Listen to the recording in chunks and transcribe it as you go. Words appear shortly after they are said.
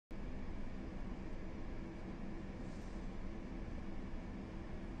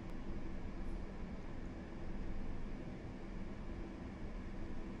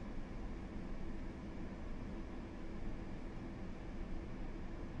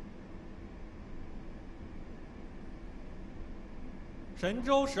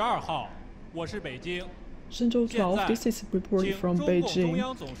Shenzhou 12, this is reporting from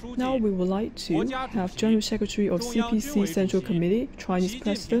Beijing. Now we would like to have General Secretary of CPC Central Committee, Chinese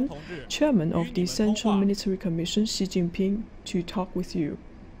President, Chairman of the Central Military Commission, Xi Jinping, to talk with you.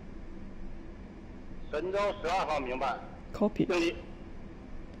 Copy.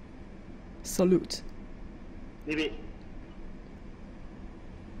 Salute.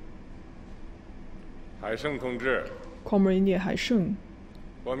 海胜同志 Comrade 聂海胜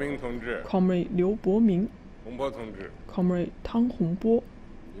国民同志 Comrade 刘伯明 洪波同志 Comrade 汤洪波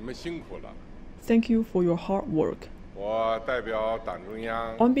你们辛苦了 Thank you for your hard work. 我代表党中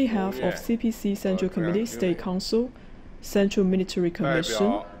央 On behalf of CPC Central Committee, State Council, Central Military 代 Commission,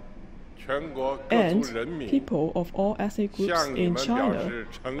 表全国各 and 族人民 people of all ethnic groups 向你 in 们表 China, 示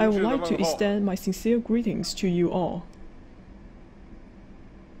诚 I 挚 would 的 like to 问候 extend my sincere greetings to you all.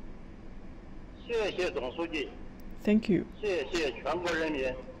 谢谢总书记， Thank you. 谢谢全国人民。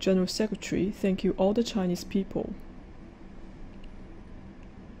 General Secretary, thank you all the Chinese people.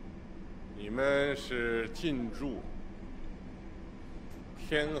 你们是进驻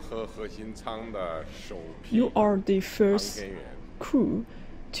天河核心舱的首批 You are the 航 first 天员 crew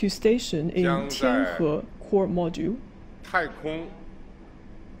to station in 将在 Tianhe Core Module. 太空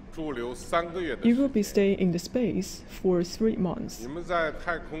驻留3个月的 You 时 will be 间 staying in the space for 3 months. 你们在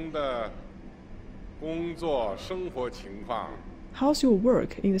太空的工作生活情况 How's your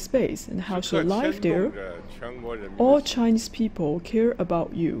work in the space and 时 how's 刻 your life 牵动 there? 着全国人民 All 的心。 Chinese people care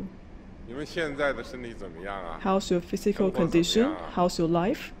about you. 你们现在的身体怎么样啊？ How's your physical 生活怎么样啊？ condition? How's your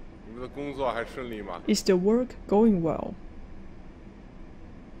life? 你们的工作还顺利吗？ Is the work going well?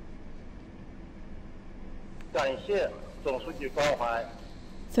 感谢总书记关怀，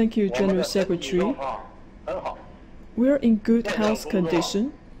 Thank you, 我们 General 的身体状 Secretary. 况很好， We're in good 这项 health 工作 condition.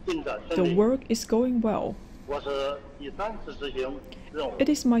 进展 The 顺利。 work is going well. 我是第3次执行任务， It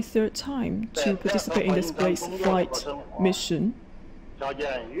is my 3rd time to participate in the space flight mission. 条件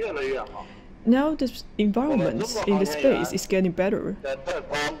越来越好。 Now the environment in the space is getting better. 在太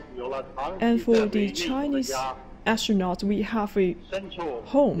空有了长期 And 的 for 美 the 丽的 Chinese 家， astronauts, we have a 身处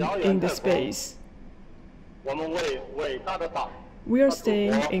home 遥 in 远 the 太空， space. 我们为伟大的党 We are 和祖 staying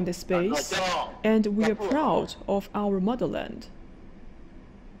国 in the 感到 space, 骄傲 and we 和 are 自豪。 proud of our motherland.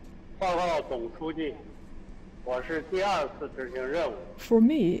 报告总书记，我是第2次执行任务， For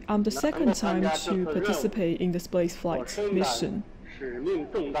me, I'm the second time 能够参加这 to 次任务， participate in the space 我 flight 深感 mission. 使命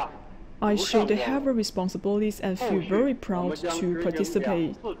重大。 I 无上 should 任 have 务 responsibilities and 后 feel 续 very 我 proud 们将 to 执行2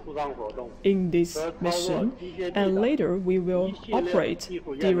 participate 次出舱活动， in this 和操作 mission, 机械臂 and 的 later we will 一系列 operate 技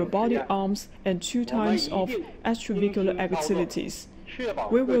术 the 验证实 robotic 验。 arms and 2 times 我们 of 一定 extravehicular 精心操作， activities. 确保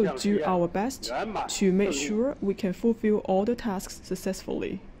We 各 will 项实 do 验 our best 圆满 to make 顺利。 sure we can fulfill all the tasks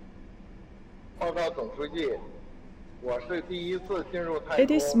successfully. 报告总书记，我是第1次进入太 It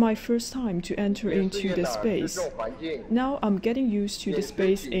空， is my first time to enter 对 into 事业 the 的执 space. 政环境， Now I'm getting used to the 饮食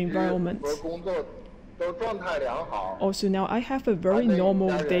space 体质 environment. 和工作都状态良好。 Also now I have a very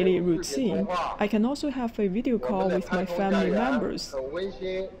normal daily routine. I can also have a video 我 call 们的 with 太 my 空家 family 园 members. 很温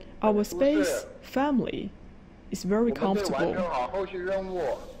馨， Our 很舒 space 适。 family is 我 very 们对完 comfortable. 成好后续任务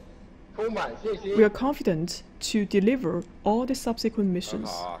充满信心 We。are confident to deliver all the subsequent 很 missions.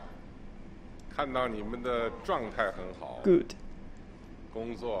 好啊，看到你们的状态很好， Good.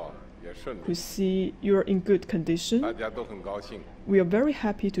 工作也顺 To 利， see you're in good 大 condition. 家都很高兴。 We are very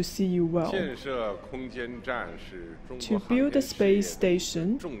happy to see you well. 建设空间站是中 To 国航 build a 天事业 space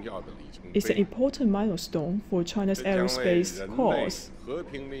station 重要的里程 is an 碑， important milestone for China's 这将为 aerospace 人类 cause. 和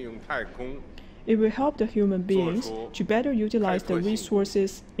平利用太空 It will help the human beings 做出 to better utilize the 开拓性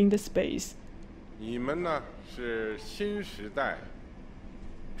resources in the space. 你们呢是新时代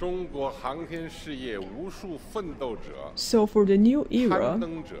中国航天事业无数奋斗者、 So for the new 攀 era,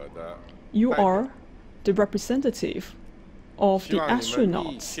 登者的 you 代表 are the representative of the 希望你们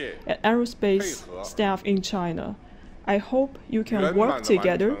astronauts 密切 and aerospace 配合 staff in China. I hope you 圆 can 满 work 地完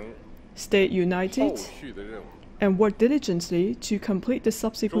together, 成 stay 后 united, 续的任务， and work diligently to complete the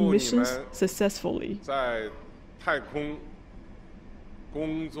subsequent 祝你 missions 们 successfully. 在太空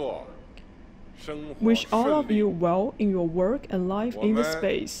工作、生活 Wish all 顺 of you 利。 well in your work and life in the 我们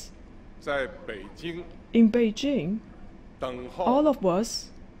space. 在北京 In Beijing, 等 all 候 of us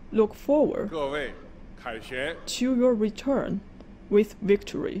look forward 各位凯旋。 to your return with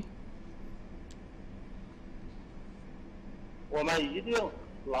victory. 我们一定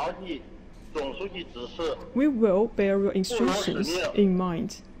牢记总书记指示， We will bear your instructions in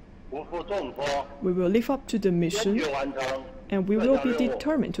mind. 不负重托， We will live up to the 坚 mission, 决完成 and we 各 will 项 be 任务。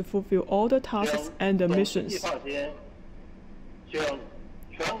 determined to fulfill all the 请 tasks and the 总书记 missions. 放心，请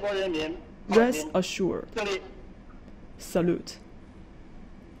全国人民放 Rest 心。 assured. 胜利。 Salute.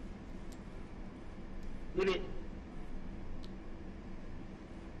 起立。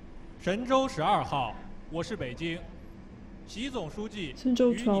神舟12号，我是北京，习总书记与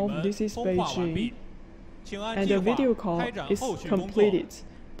Shenzhou 你 12, 们 this is 通话完毕， Beijing, 请按 and 计 the 划 video call 开展 is 后续工作。 completed.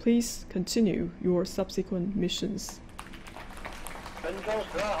 Please continue your subsequent missions. 神舟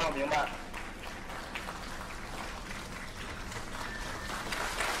12号明白。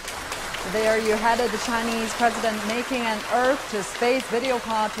 There you had it, the Chinese president making an Earth-to-space video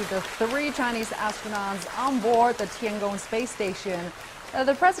call to the 3 Chinese astronauts on board the Tiangong space station.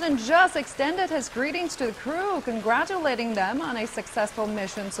 The president just extended his greetings to the crew, congratulating them on a successful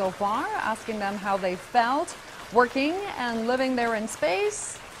mission so far, asking them how they felt working and living there in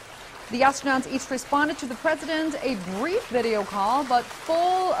space. The astronauts each responded to the president, a brief video call, but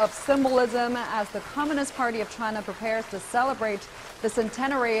full of symbolism as the Communist Party of China prepares to celebrate the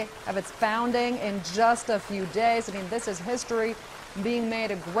centenary of its founding in just a few days. I mean, this is history being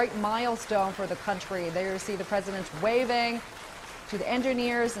made a great milestone for the country. There you see the president waving to the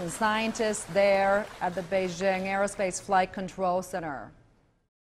engineers and scientists there at the Beijing Aerospace Flight Control Center.